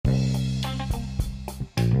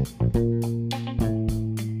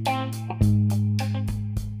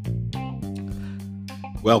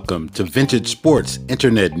Welcome to Vintage Sports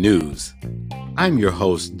Internet News. I'm your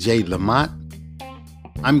host, Jay Lamont.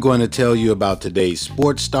 I'm going to tell you about today's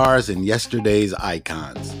sports stars and yesterday's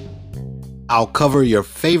icons. I'll cover your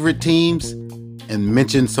favorite teams and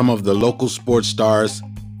mention some of the local sports stars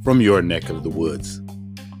from your neck of the woods.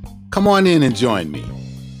 Come on in and join me.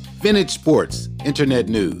 Vintage Sports Internet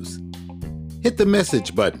News. Hit the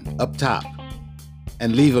message button up top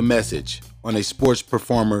and leave a message on a sports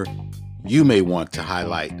performer you may want to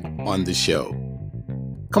highlight on the show.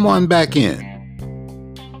 Come on back in.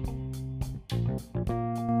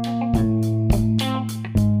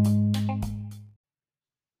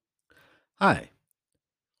 Hi.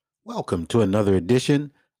 Welcome to another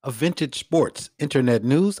edition of Vintage Sports Internet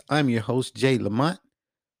News. I'm your host, Jay Lamont.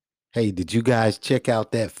 Hey, did you guys check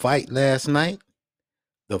out that fight last night?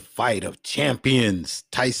 The fight of champions,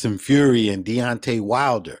 Tyson Fury and Deontay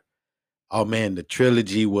Wilder. Oh man, the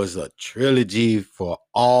trilogy was a trilogy for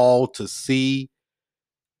all to see.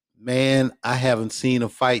 Man, I haven't seen a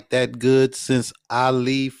fight that good since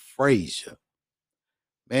Ali Frazier.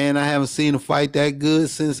 Man, I haven't seen a fight that good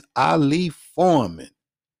since Ali Foreman.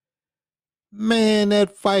 Man,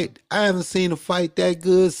 that fight, I haven't seen a fight that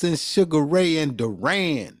good since Sugar Ray and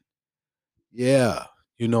Duran. Yeah,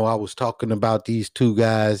 I was talking about these two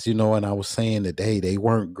guys, and I was saying that, hey, they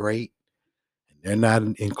weren't great. They're not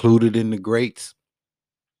included in the greats.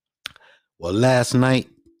 Well, last night,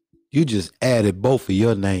 you just added both of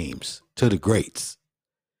your names to the greats.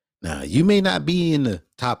 Now, you may not be in the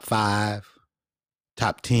top 5,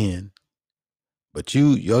 top 10, but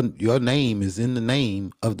your name is in the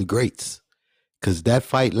name of the greats. Because that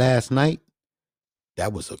fight last night,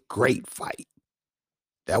 that was a great fight.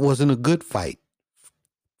 That wasn't a good fight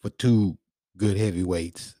for two good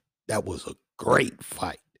heavyweights. That was a great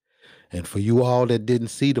fight. And for you all that didn't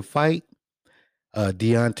see the fight,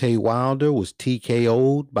 Deontay Wilder was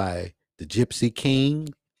TKO'd by the Gypsy King.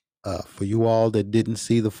 For you all that didn't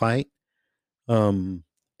see the fight, and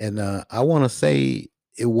I want to say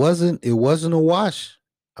it wasn't a wash.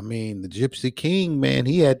 I mean, the Gypsy King, man,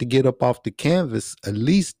 he had to get up off the canvas at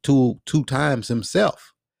least two times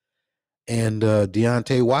himself. And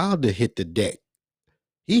Deontay Wilder hit the deck.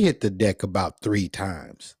 He hit the deck about 3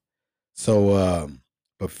 times. So,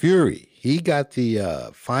 but Fury, he got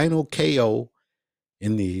the final KO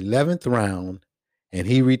in the 11th round, and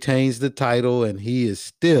he retains the title, and he is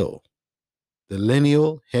still the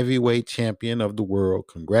lineal heavyweight champion of the world.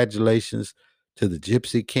 Congratulations to the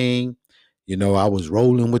Gypsy King. I was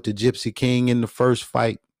rolling with the Gypsy King in the first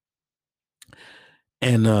fight.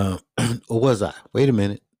 And or was I? Wait a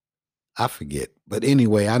minute. I forget. But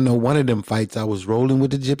anyway, I know one of them fights I was rolling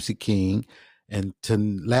with the Gypsy King. And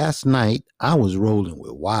last night, I was rolling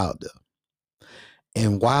with Wilder.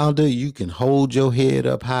 And Wilder, you can hold your head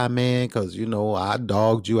up high, man, because, I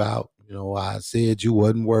dogged you out. I said you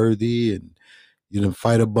wasn't worthy, and you didn't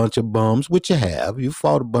fight a bunch of bums, which you have. You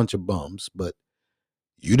fought a bunch of bums, but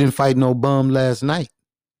you didn't fight no bum last night.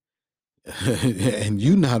 And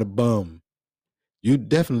you not a bum. You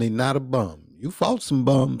definitely not a bum. You fought some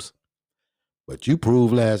bums, but you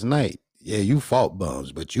proved last night, yeah, you fought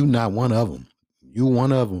bums, but you not one of them. You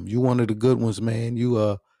one of them. You one of the good ones, man.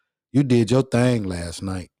 You did your thing last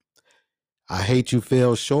night. I hate you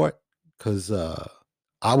fell short because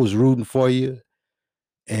I was rooting for you.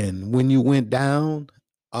 And when you went down,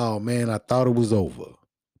 oh man, I thought it was over.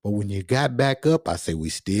 But when you got back up, I say we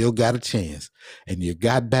still got a chance. And you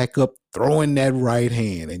got back up throwing that right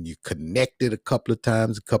hand, and you connected a couple of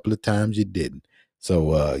times you didn't.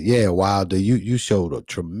 So yeah, Wilder, you showed a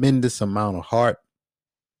tremendous amount of heart.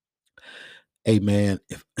 Hey man,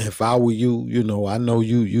 if I were you, I know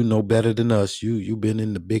you know better than us. You've been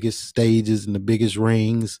in the biggest stages and the biggest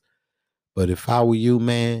rings. But if I were you,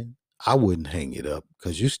 man, I wouldn't hang it up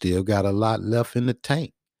because you still got a lot left in the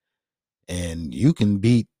tank. And you can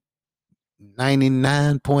beat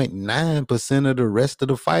 99.9% of the rest of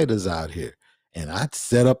the fighters out here. And I'd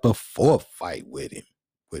set up a 4th fight with him,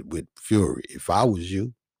 with Fury, if I was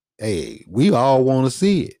you. Hey, we all want to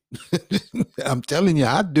see it. I'm telling you,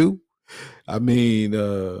 I do. I mean,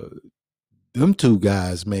 them two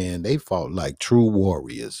guys, man, they fought like true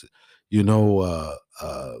warriors. The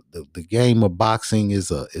game of boxing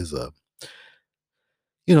is a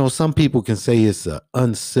some people can say it's an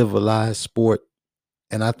uncivilized sport.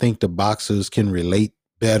 And I think the boxers can relate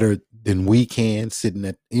better than we can, sitting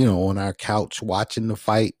at, on our couch watching the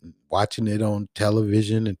fight, watching it on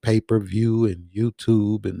television and pay-per-view and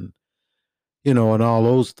YouTube and, and all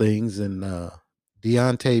those things. And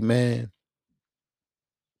Deontay, man,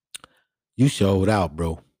 you showed out,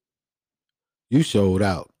 bro. You showed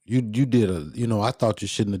out. You did I thought you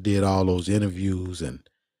shouldn't have did all those interviews, and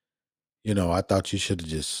I thought you should have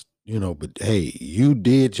just, but hey, you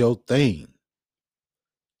did your thing.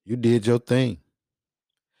 You did your thing.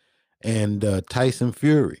 And Tyson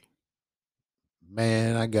Fury,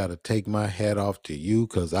 man, I gotta take my hat off to you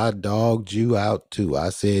because I dogged you out too. I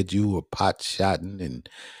said you were pot shotting, and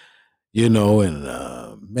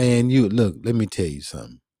man, you look. Let me tell you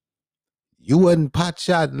something. You wasn't pot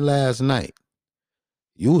shotting last night.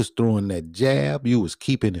 You was throwing that jab. You was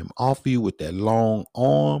keeping him off of you with that long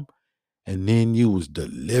arm, and then you was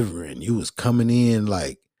delivering. You was coming in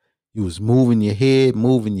like you was moving your head,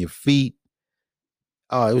 moving your feet.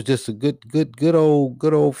 Oh, it was just a good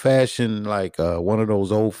old fashioned, like one of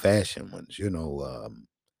those old fashioned ones. The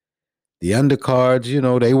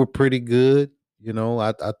undercards, they were pretty good.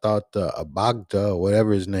 I thought Abagda,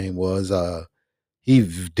 whatever his name was, he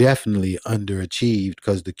definitely underachieved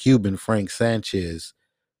because the Cuban Frank Sanchez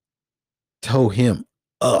tore him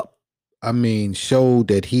up. I mean, showed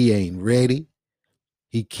that he ain't ready.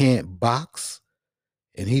 He can't box,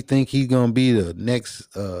 and he think he's gonna be the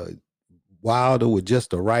next Wilder with just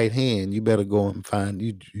the right hand. You better go and find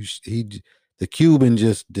you. The Cuban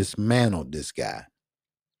just dismantled this guy.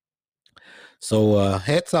 So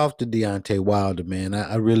hats off to Deontay Wilder, man.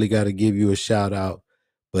 I really got to give you a shout out,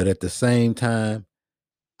 but at the same time,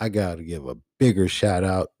 I got to give a bigger shout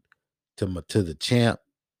out to the champ,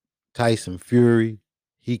 Tyson Fury.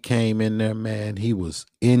 He came in there, man. He was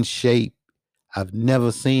in shape. I've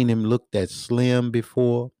never seen him look that slim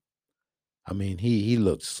before. I mean, he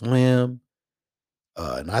looked slim.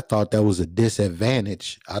 And I thought that was a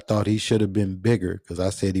disadvantage. I thought he should have been bigger because I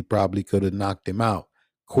said he probably could have knocked him out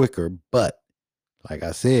quicker. But like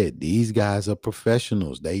I said, these guys are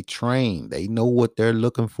professionals. They train. They know what they're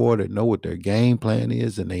looking for. They know what their game plan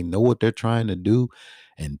is, and they know what they're trying to do.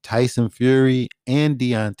 And Tyson Fury and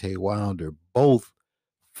Deontay Wilder both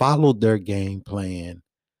followed their game plan.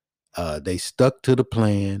 They stuck to the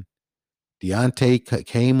plan. Deontay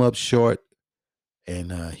came up short,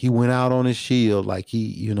 and he went out on his shield like hey,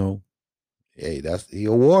 he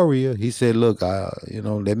a warrior. He said, "Look,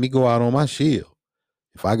 let me go out on my shield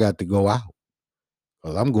if I got to go out,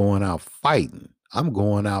 because I'm going out fighting. I'm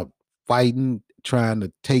going out fighting, trying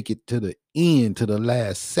to take it to the end, to the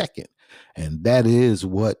last second." And that is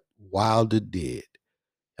what Wilder did.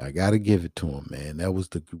 I got to give it to him, man. That was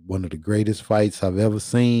one of the greatest fights I've ever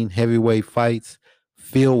seen. Heavyweight fights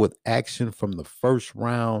filled with action from the first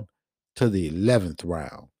round to the 11th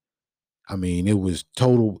round. I mean, it was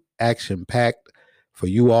total action packed. For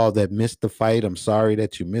you all that missed the fight, I'm sorry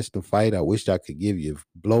that you missed the fight. I wish I could give you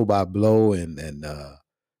blow by blow and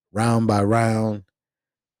round by round,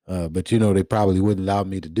 but they probably wouldn't allow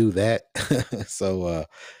me to do that. So,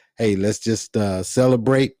 hey, let's just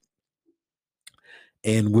celebrate,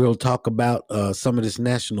 and we'll talk about some of this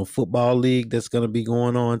National Football League that's going to be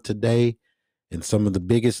going on today, and some of the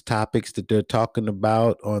biggest topics that they're talking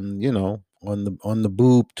about on the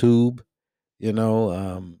boob tube.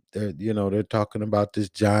 They're talking about this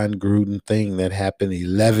John Gruden thing that happened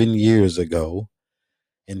 11 years ago,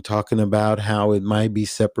 and talking about how it might be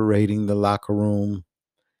separating the locker room.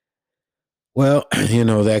 Well,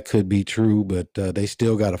 that could be true, but they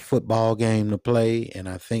still got a football game to play, and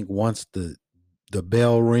I think once the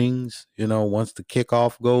bell rings, once the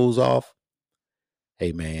kickoff goes off,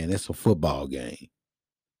 hey man, it's a football game,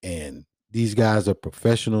 and these guys are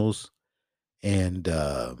professionals, and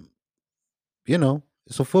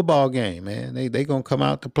it's a football game, man. They gonna come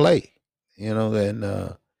out to play, and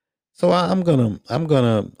so I'm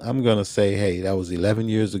gonna say, hey, that was 11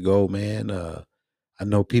 years ago, man. I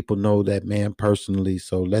know people know that man personally,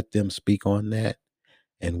 so let them speak on that,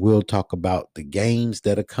 and we'll talk about the games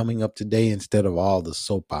that are coming up today instead of all the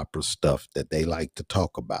soap opera stuff that they like to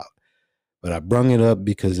talk about. But I brung it up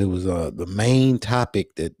because it was the main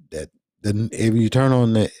topic that if you turn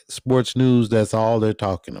on the sports news, that's all they're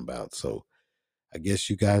talking about. So I guess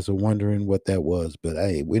you guys are wondering what that was, but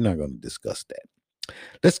hey, we're not going to discuss that.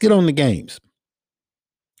 Let's get on the games.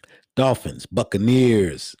 Dolphins,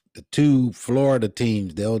 Buccaneers, the two Florida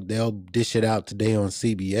teams, they'll dish it out today on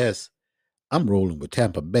CBS. I'm rolling with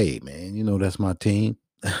Tampa Bay, man. That's my team.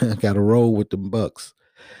 Got to roll with the Bucks.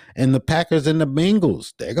 And the Packers and the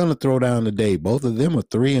Bengals, they're going to throw down today. Both of them are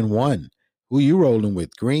 3-1. Who you rolling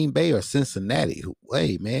with, Green Bay or Cincinnati?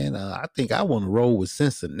 Hey, man, I think I want to roll with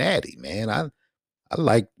Cincinnati, man. I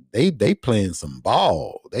like they playing some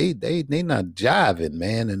ball. They not jiving,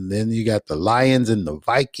 man. And then you got the Lions and the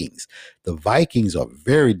Vikings. The Vikings are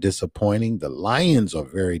very disappointing. The Lions are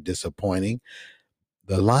very disappointing.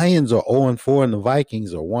 The Lions are 0-4 and the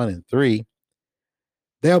Vikings are 1-3.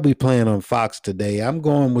 They'll be playing on Fox today. I'm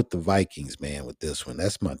going with the Vikings, man, with this one.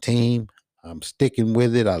 That's my team. I'm sticking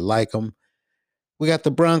with it. I like them. We got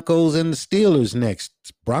the Broncos and the Steelers next.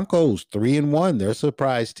 Broncos 3-1. They're a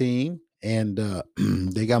surprise team. And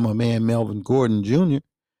they got my man Melvin Gordon Jr.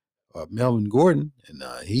 Melvin Gordon, and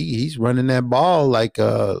he's running that ball like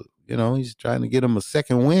he's trying to get him a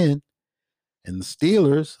second win. And the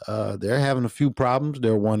Steelers, they're having a few problems.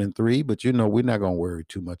 They're 1-3, but we're not gonna worry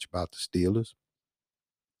too much about the Steelers.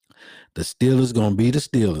 The Steelers gonna be the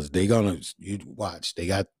Steelers. They gonna you watch. They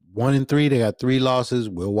got 1-3. They got 3 losses.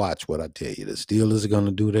 We'll watch what I tell you. The Steelers are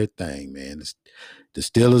gonna do their thing, man. The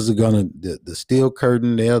Steelers are gonna the steel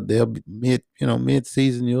curtain. They'll be mid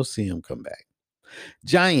season. You'll see them come back.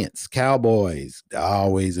 Giants, Cowboys,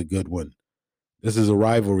 always a good one. This is a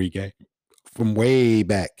rivalry game from way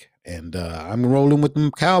back, and I'm rolling with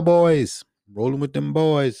them Cowboys. Rolling with them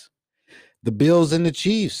boys. The Bills and the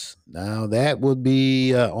Chiefs. Now that would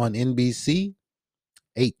be on NBC,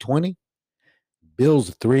 8:20. Bills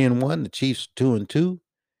are 3-1. The Chiefs 2-2.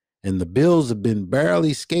 And the Bills have been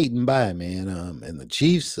barely skating by, man. And the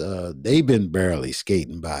Chiefs, they've been barely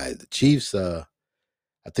skating by. The Chiefs,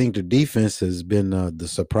 I think their defense has been the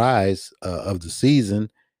surprise of the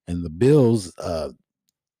season, and the Bills,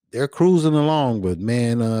 they're cruising along, but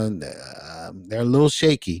man, they're a little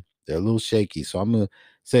shaky. They're a little shaky. So I'm gonna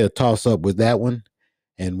say a toss up with that one,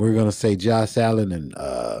 and we're gonna say Josh Allen and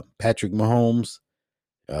Patrick Mahomes.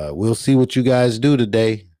 We'll see what you guys do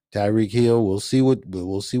today, Tyreek Hill. We'll see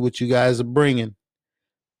what you guys are bringing.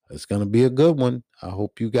 It's gonna be a good one. I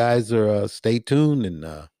hope you guys are stay tuned and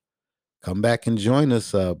come back and join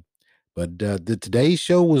us. But the today's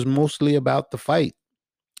show was mostly about the fight.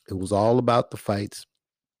 It was all about the fights.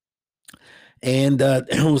 And there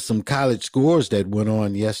was some college scores that went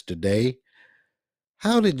on yesterday.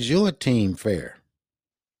 How did your team fare?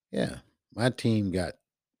 Yeah, my team got,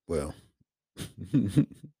 well,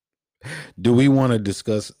 do we want to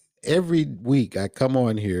discuss? Every week I come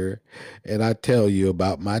on here and I tell you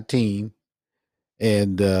about my team.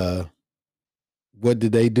 And what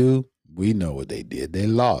did they do? We know what they did. They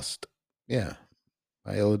lost. Yeah,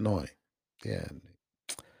 by Illinois. Yeah,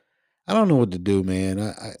 I don't know what to do,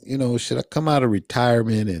 man. Should I come out of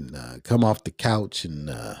retirement and come off the couch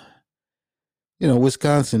and,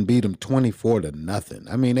 Wisconsin beat them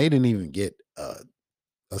 24-0. I mean, they didn't even get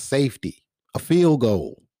a safety, a field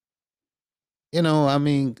goal. I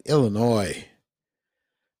mean, Illinois.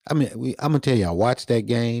 I mean, I'm gonna tell you, I watched that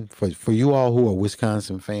game for you all who are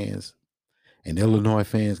Wisconsin fans and Illinois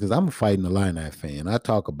fans, because I'm a Fighting Illini fan. I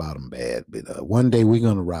talk about them bad, but one day we're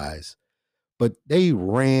gonna rise. But they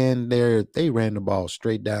ran the ball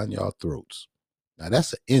straight down y'all throats. Now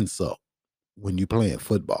that's an insult when you're playing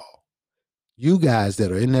football. You guys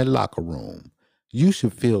that are in that locker room, you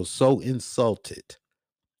should feel so insulted.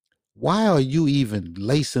 Why are you even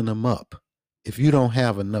lacing them up if you don't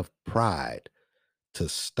have enough pride to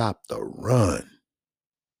stop the run?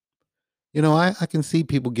 I can see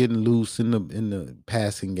people getting loose in the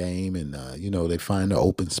passing game, and they find an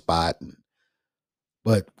open spot.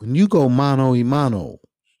 But when you go mano a mano,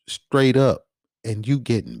 straight up, and you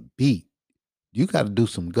getting beat, you got to do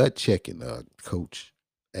some gut checking, coach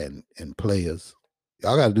and players.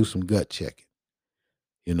 Y'all got to do some gut checking.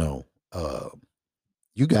 You know, uh,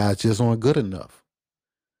 you guys just aren't good enough.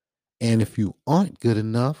 And if you aren't good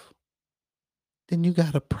enough, then you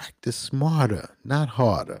got to practice smarter, not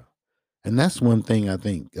harder. And that's one thing I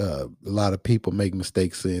think a lot of people make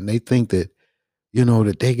mistakes in. They think that,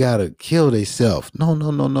 that they got to kill themselves. No,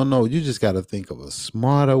 no, no, no, no. You just got to think of a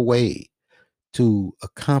smarter way to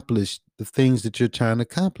accomplish the things that you're trying to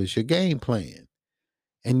accomplish, your game plan.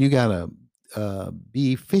 And you got to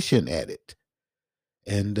be efficient at it.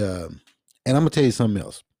 And I'm going to tell you something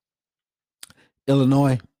else.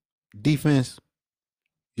 Illinois defense,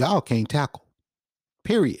 y'all can't tackle,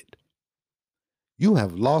 period. You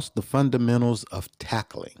have lost the fundamentals of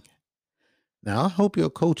tackling. Now, I hope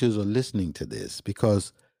your coaches are listening to this,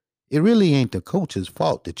 because it really ain't the coach's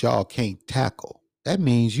fault that y'all can't tackle. That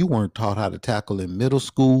means you weren't taught how to tackle in middle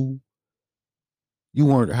school. You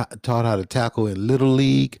weren't taught how to tackle in little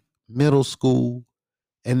league, middle school,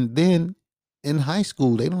 and then in high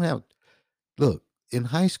school they don't have. Look, in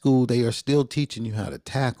high school they are still teaching you how to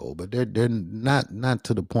tackle, but they're not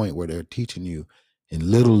to the point where they're teaching you in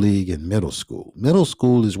little league and middle school. Middle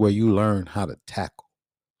school is where you learn how to tackle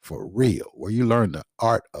for real, where you learn the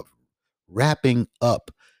art of wrapping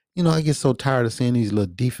up. I get so tired of seeing these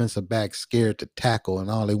little defensive backs scared to tackle, and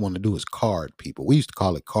all they want to do is card people. We used to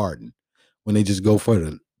call it carding, when they just go for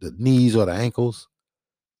the knees or the ankles,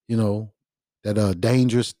 you know, that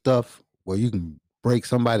dangerous stuff where you can break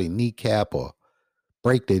somebody's kneecap or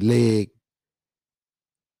break their leg.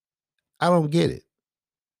 I don't get it.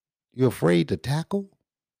 You're afraid to tackle,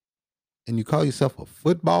 and you call yourself a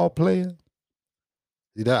football player.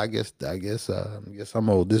 You know, I guess I'm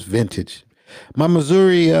old. This vintage. My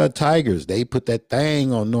Missouri Tigers, they put that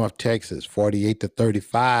thing on North Texas,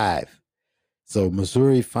 48-35. So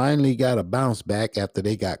Missouri finally got a bounce back after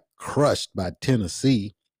they got crushed by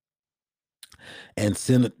Tennessee. And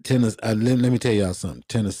Tennessee, let me tell y'all something.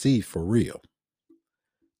 Tennessee for real.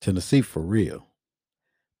 Tennessee for real.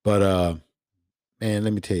 But man,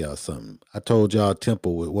 let me tell y'all something. I told y'all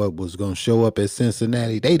Temple with what was going to show up at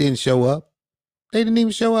Cincinnati. They didn't show up. They didn't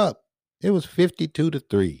even show up. It was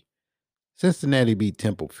 52-3. Cincinnati beat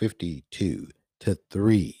Temple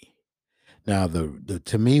 52-3. Now, the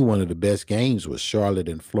to me, one of the best games was Charlotte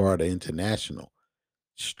and Florida International.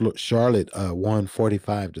 Charlotte won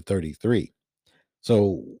 45-33.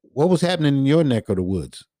 So, what was happening in your neck of the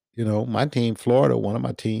woods? You know, my team, Florida, one of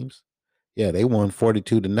my teams, yeah, they won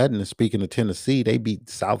 42-0. And speaking of Tennessee, they beat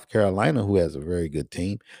South Carolina, who has a very good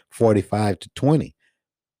team, 45-20.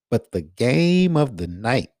 But the game of the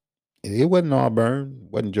night, it wasn't Auburn,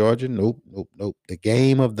 wasn't Georgia. Nope, nope, nope. The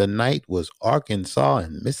game of the night was Arkansas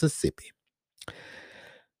and Mississippi.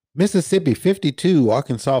 Mississippi 52,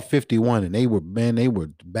 Arkansas 51, and they were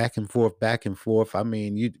back and forth, back and forth. I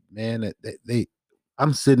mean,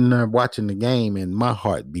 I'm sitting there watching the game and my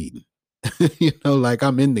heart beating. Like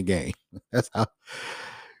I'm in the game. That's how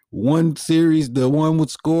one series the one would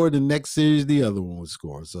score, the next series the other one would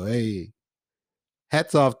score. So hey,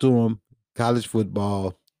 hats off to them. College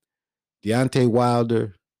football. Deontay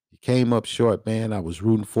Wilder, you came up short, man. I was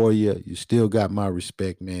rooting for you. You still got my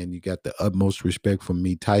respect, man. You got the utmost respect for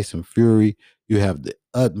me. Tyson Fury, you have the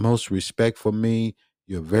utmost respect for me.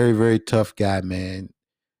 You're a very, very tough guy, man.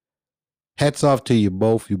 Hats off to you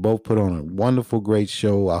both. You both put on a wonderful, great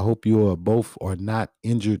show. I hope you are both are not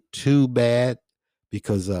injured too bad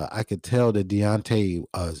because I could tell that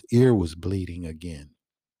Deontay's ear was bleeding again.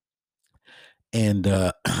 And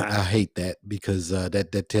I hate that because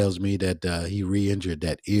that tells me that he re-injured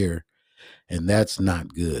that ear, and that's not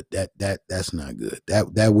good. That's not good.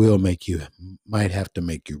 That will might have to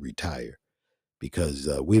make you retire because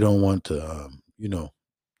we don't want to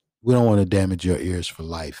we don't want to damage your ears for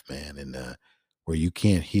life, man, and where you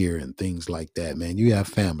can't hear and things like that, man. You have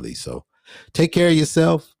family, so take care of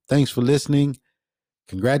yourself. Thanks for listening.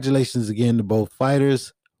 Congratulations again to both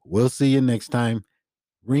fighters. We'll see you next time.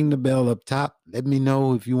 Ring the bell up top. Let me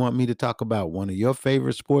know if you want me to talk about one of your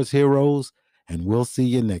favorite sports heroes, and we'll see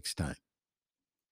you next time.